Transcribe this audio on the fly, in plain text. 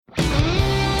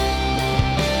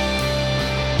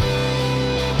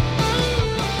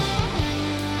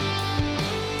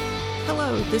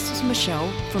This is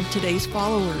Michelle from Today's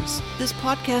Followers. This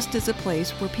podcast is a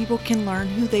place where people can learn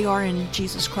who they are in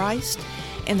Jesus Christ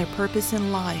and their purpose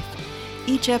in life.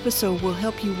 Each episode will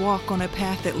help you walk on a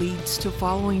path that leads to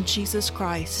following Jesus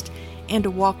Christ and to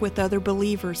walk with other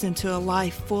believers into a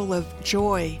life full of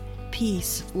joy,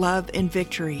 peace, love, and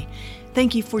victory.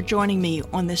 Thank you for joining me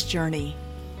on this journey.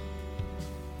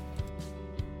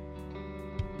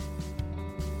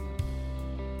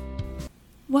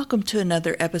 Welcome to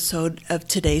another episode of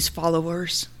Today's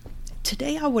Followers.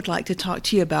 Today I would like to talk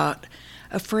to you about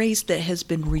a phrase that has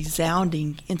been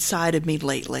resounding inside of me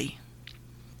lately.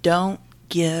 Don't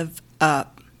give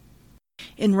up.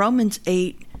 In Romans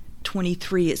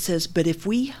 8:23 it says, "But if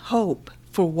we hope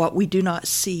for what we do not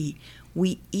see,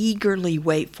 we eagerly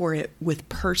wait for it with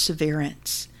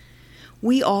perseverance."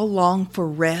 We all long for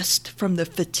rest from the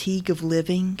fatigue of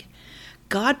living.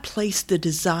 God placed the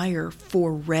desire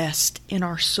for rest in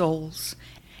our souls,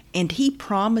 and He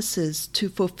promises to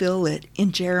fulfill it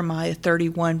in Jeremiah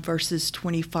 31 verses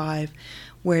 25,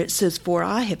 where it says, "For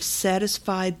I have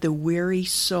satisfied the weary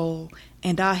soul,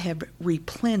 and I have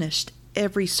replenished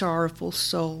every sorrowful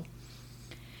soul."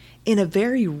 In a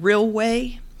very real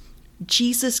way,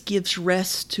 Jesus gives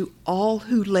rest to all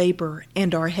who labor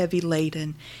and are heavy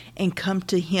laden and come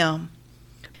to Him.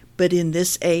 But in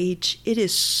this age, it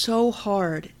is so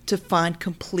hard to find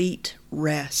complete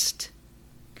rest.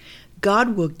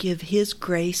 God will give His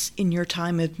grace in your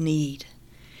time of need,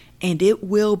 and it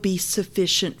will be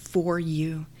sufficient for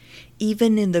you,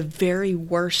 even in the very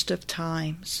worst of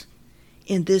times.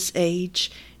 In this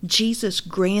age, Jesus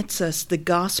grants us the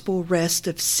gospel rest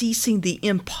of ceasing the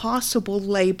impossible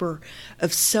labor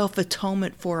of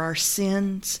self-atonement for our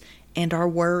sins and our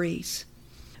worries.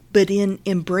 But in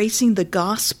embracing the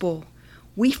gospel,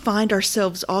 we find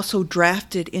ourselves also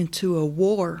drafted into a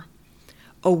war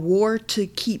to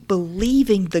keep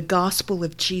believing the gospel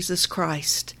of Jesus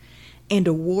Christ, and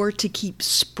a war to keep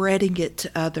spreading it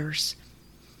to others.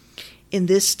 In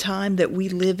this time that we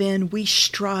live in, we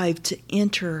strive to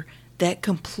enter that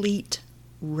complete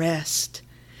rest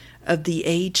of the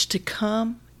age to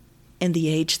come and the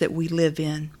age that we live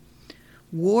in.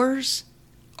 Wars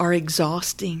are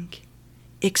exhausting,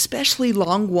 especially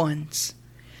long ones.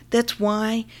 That's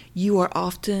why you are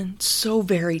often so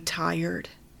very tired.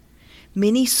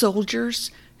 Many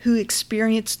soldiers who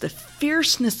experience the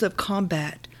fierceness of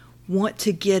combat want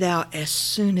to get out as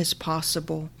soon as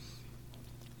possible.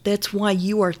 That's why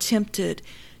you are tempted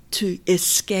to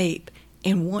escape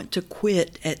and want to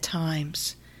quit at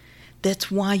times.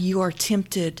 That's why you are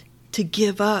tempted to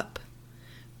give up.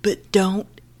 But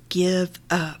don't give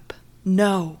up.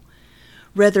 No.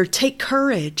 Rather, take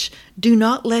courage. Do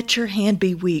not let your hand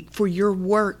be weak, for your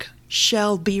work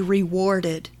shall be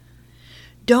rewarded.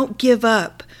 Don't give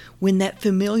up when that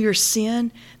familiar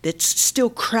sin that's still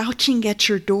crouching at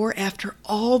your door after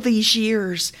all these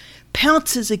years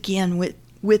pounces again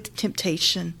with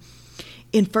temptation.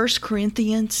 In 1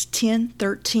 Corinthians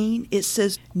 10:13, it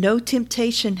says, "No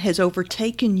temptation has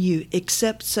overtaken you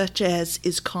except such as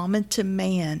is common to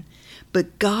man,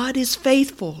 but God is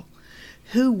faithful,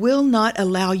 who will not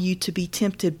allow you to be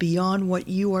tempted beyond what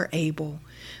you are able,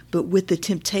 but with the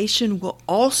temptation will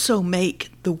also make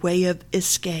the way of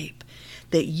escape,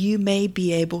 that you may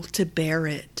be able to bear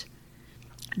it."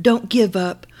 Don't give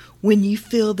up when you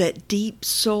feel that deep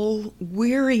soul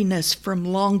weariness from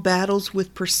long battles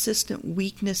with persistent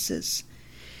weaknesses.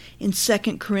 In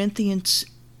 2 Corinthians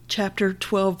chapter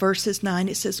 12, verses 9,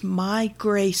 it says, "My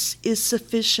grace is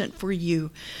sufficient for you,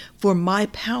 for my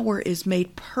power is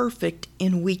made perfect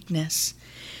in weakness.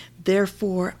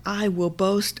 Therefore I will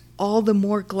boast all the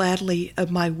more gladly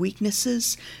of my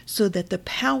weaknesses, so that the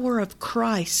power of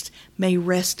Christ may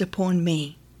rest upon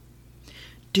me."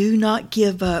 Do not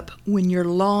give up when your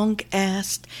long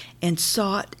asked and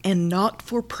sought and knocked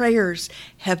for prayers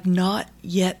have not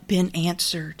yet been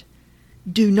answered.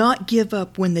 Do not give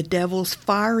up when the devil's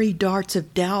fiery darts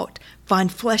of doubt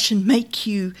find flesh and make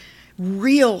you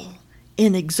reel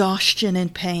in exhaustion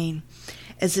and pain.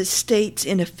 As it states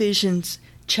in Ephesians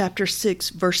chapter 6,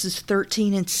 verses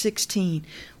 13 and 16,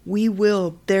 "We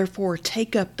will therefore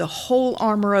take up the whole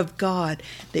armor of God,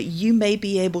 that you may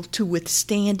be able to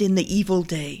withstand in the evil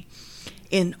day.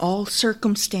 In all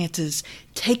circumstances,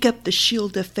 take up the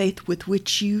shield of faith with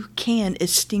which you can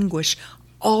extinguish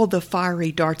all the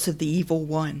fiery darts of the evil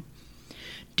one."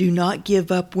 Do not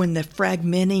give up when the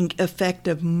fragmenting effect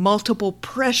of multiple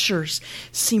pressures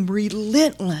seem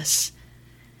relentless.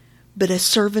 But as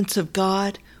servants of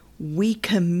God, we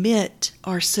commit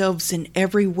ourselves in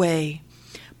every way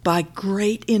by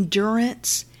great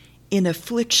endurance in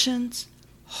afflictions,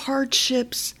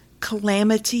 hardships,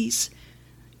 calamities,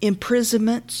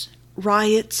 imprisonments,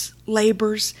 riots,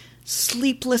 labors,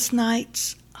 sleepless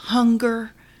nights,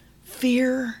 hunger,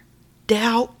 fear,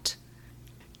 doubt.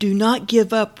 Do not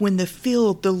give up when the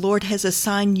field the Lord has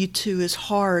assigned you to is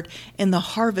hard and the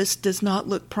harvest does not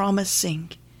look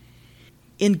promising.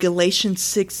 In Galatians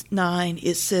 6:9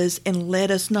 it says, "And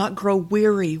let us not grow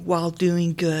weary while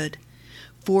doing good,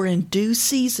 for in due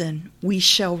season we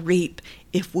shall reap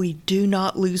if we do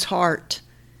not lose heart."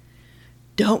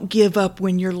 Don't give up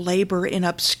when you labor in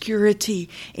obscurity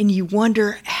and you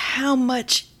wonder how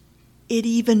much it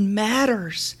even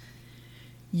matters.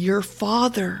 Your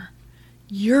Father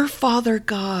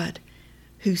God,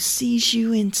 who sees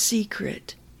you in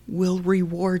secret, will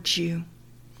reward you.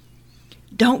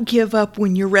 Don't give up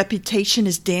when your reputation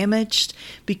is damaged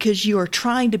because you are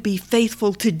trying to be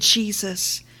faithful to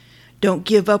Jesus. Don't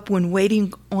give up when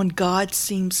waiting on God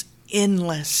seems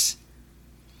endless.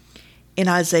 In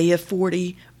Isaiah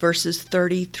 40, verses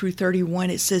 30 through 31,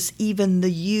 it says, "Even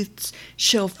the youths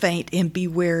shall faint and be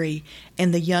weary,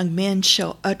 and the young men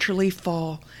shall utterly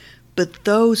fall. But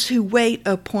those who wait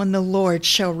upon the Lord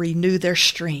shall renew their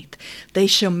strength. They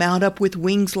shall mount up with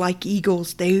wings like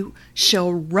eagles. They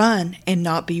shall run and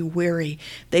not be weary.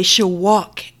 They shall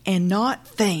walk and not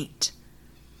faint."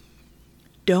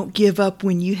 Don't give up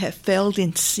when you have failed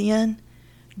in sin.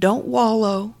 Don't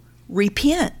wallow.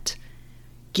 Repent.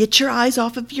 Get your eyes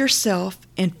off of yourself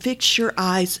and fix your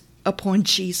eyes upon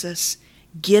Jesus.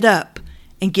 Get up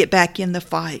and get back in the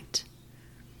fight.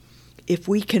 If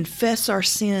we confess our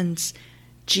sins,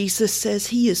 Jesus says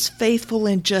he is faithful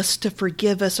and just to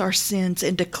forgive us our sins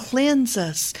and to cleanse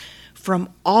us from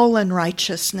all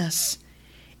unrighteousness.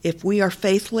 If we are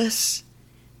faithless,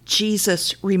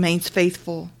 Jesus remains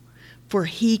faithful, for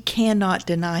he cannot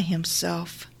deny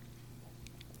himself.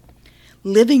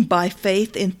 Living by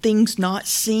faith in things not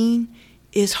seen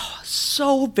is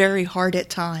so very hard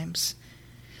at times.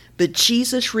 But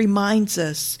Jesus reminds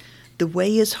us the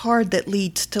way is hard that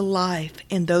leads to life,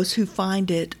 and those who find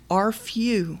it are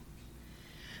few.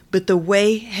 But the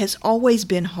way has always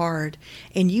been hard,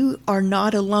 and you are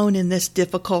not alone in this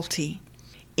difficulty.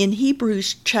 In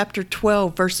Hebrews chapter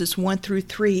 12, verses 1 through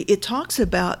 3, it talks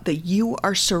about that you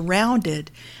are surrounded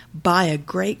by a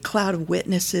great cloud of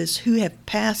witnesses who have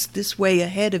passed this way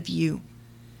ahead of you.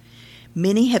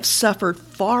 Many have suffered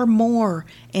far more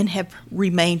and have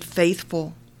remained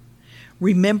faithful.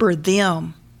 Remember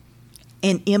them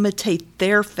and imitate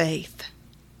their faith.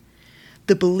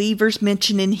 The believers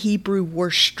mentioned in Hebrew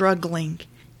were struggling,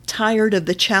 tired of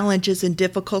the challenges and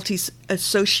difficulties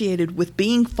associated with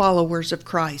being followers of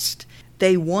Christ.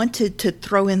 They wanted to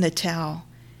throw in the towel.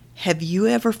 Have you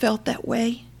ever felt that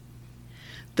way?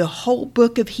 The whole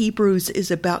book of Hebrews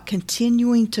is about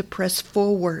continuing to press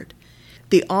forward.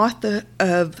 The author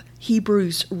of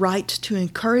Hebrews writes to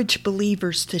encourage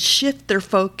believers to shift their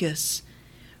focus,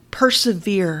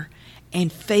 persevere,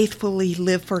 and faithfully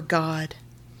live for God.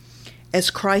 As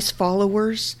Christ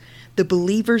followers, the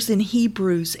believers in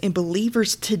Hebrews and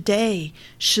believers today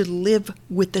should live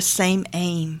with the same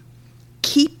aim.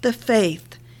 Keep the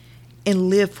faith and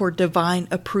live for divine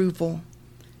approval.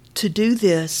 To do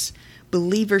this,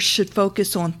 believers should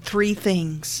focus on three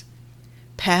things: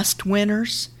 past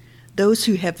winners, those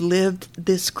who have lived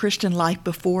this Christian life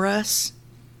before us,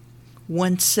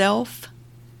 oneself,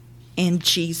 and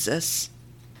Jesus.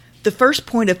 The first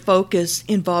point of focus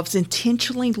involves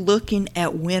intentionally looking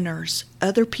at winners,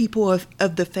 other people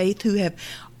of the faith who have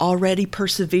already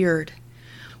persevered.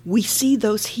 We see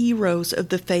those heroes of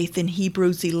the faith in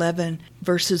Hebrews 11,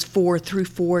 verses 4 through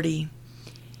 40.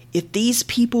 If these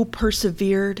people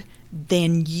persevered,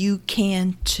 then you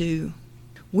can too.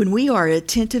 When we are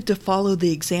attentive to follow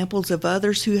the examples of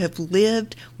others who have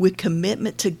lived with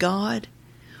commitment to God,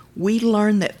 we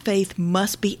learn that faith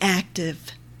must be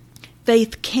active.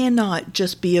 Faith cannot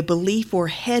just be a belief or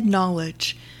head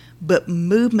knowledge, but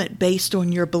movement based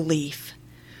on your belief.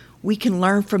 We can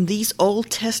learn from these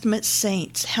Old Testament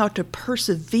saints how to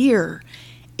persevere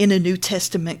in a New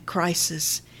Testament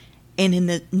crisis and in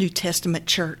the New Testament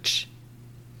church.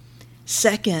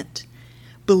 Second,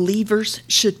 believers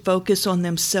should focus on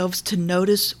themselves to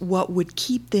notice what would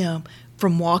keep them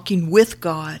from walking with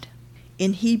God.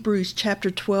 In Hebrews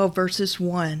chapter 12, verses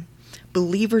 1,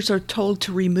 believers are told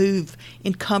to remove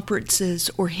encumbrances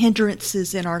or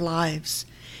hindrances in our lives.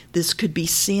 This could be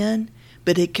sin,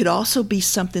 but it could also be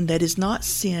something that is not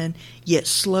sin, yet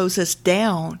slows us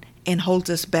down and holds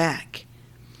us back.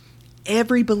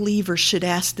 Every believer should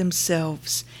ask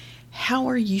themselves, how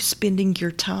are you spending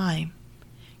your time,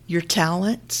 your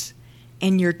talents,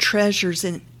 and your treasures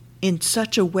in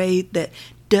such a way that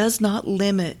does not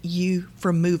limit you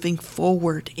from moving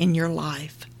forward in your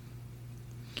life?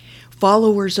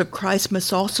 Followers of Christ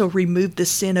must also remove the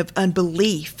sin of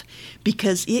unbelief,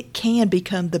 because it can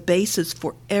become the basis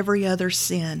for every other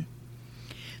sin.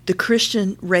 The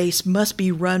Christian race must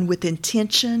be run with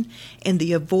intention and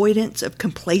the avoidance of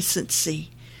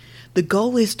complacency. The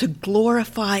goal is to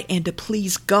glorify and to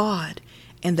please God,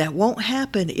 and that won't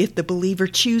happen if the believer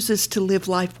chooses to live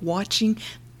life watching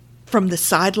from the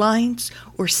sidelines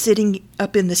or sitting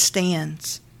up in the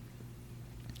stands.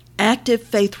 Active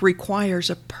faith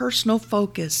requires a personal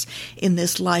focus in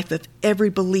this life of every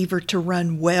believer to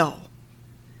run well.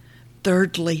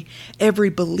 Thirdly, every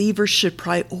believer should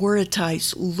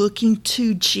prioritize looking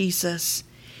to Jesus.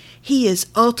 He is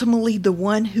ultimately the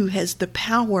one who has the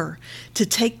power to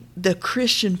take the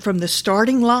Christian from the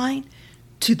starting line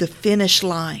to the finish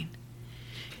line.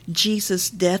 Jesus'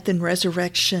 death and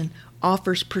resurrection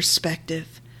offers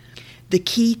perspective. The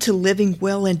key to living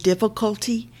well in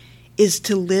difficulty is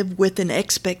to live with an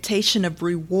expectation of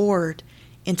reward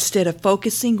instead of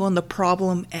focusing on the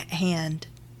problem at hand.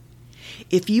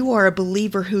 If you are a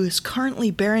believer who is currently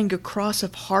bearing a cross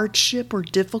of hardship or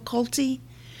difficulty,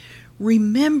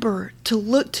 remember to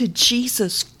look to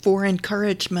Jesus for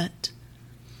encouragement.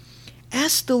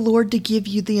 Ask the Lord to give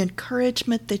you the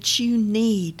encouragement that you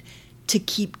need to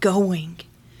keep going.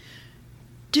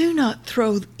 Do not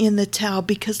throw in the towel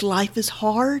because life is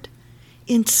hard.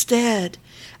 Instead,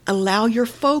 allow your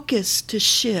focus to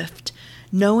shift,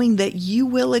 knowing that you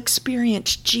will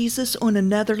experience Jesus on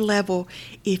another level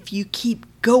if you keep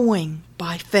going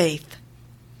by faith.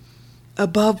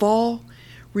 Above all,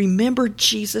 remember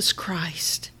Jesus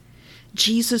Christ.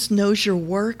 Jesus knows your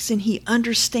works and he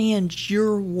understands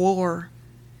your war.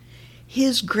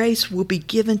 His grace will be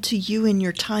given to you in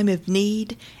your time of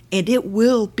need, and it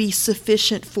will be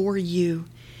sufficient for you,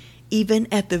 even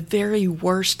at the very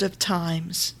worst of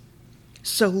times.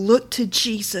 So look to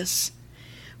Jesus.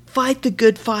 Fight the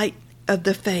good fight of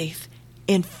the faith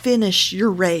and finish your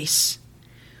race.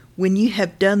 When you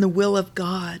have done the will of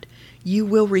God, you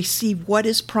will receive what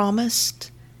is promised,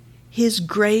 his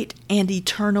great and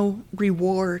eternal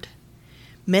reward.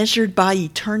 Measured by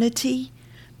eternity,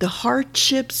 the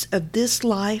hardships of this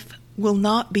life will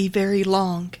not be very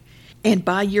long, and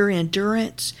by your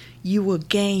endurance, you will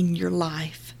gain your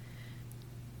life.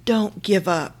 Don't give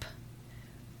up.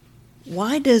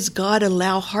 Why does God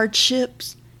allow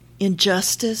hardships,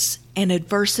 injustice, and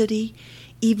adversity?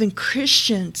 Even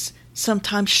Christians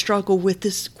sometimes struggle with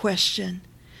this question.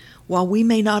 While we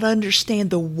may not understand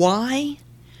the why,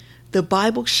 the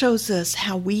Bible shows us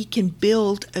how we can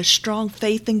build a strong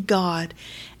faith in God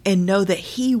and know that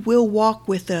he will walk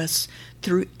with us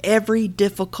through every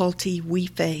difficulty we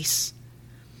face.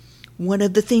 One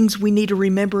of the things we need to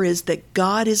remember is that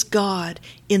God is God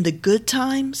in the good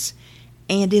times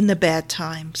and in the bad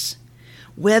times.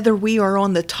 Whether we are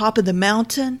on the top of the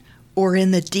mountain or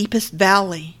in the deepest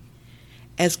valley.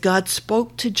 As God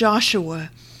spoke to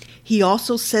Joshua, he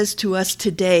also says to us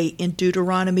today in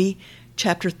Deuteronomy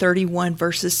chapter 31,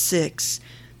 verses 6,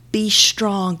 "Be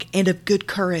strong and of good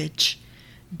courage.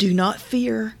 Do not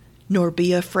fear, nor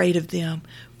be afraid of them.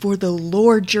 For the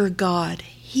Lord your God,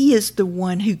 he is the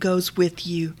one who goes with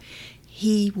you.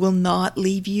 He will not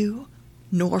leave you,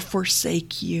 nor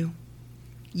forsake you."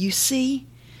 You see,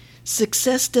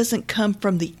 success doesn't come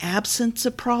from the absence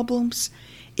of problems.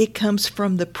 It comes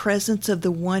from the presence of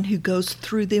the one who goes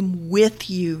through them with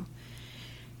you.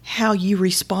 How you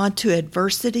respond to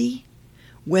adversity,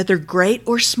 whether great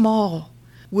or small,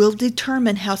 will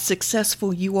determine how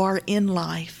successful you are in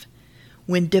life.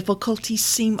 When difficulties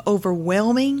seem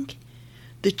overwhelming,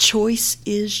 the choice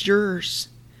is yours.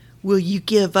 Will you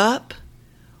give up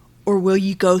or will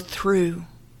you go through?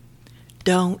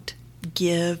 Don't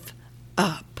give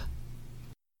up.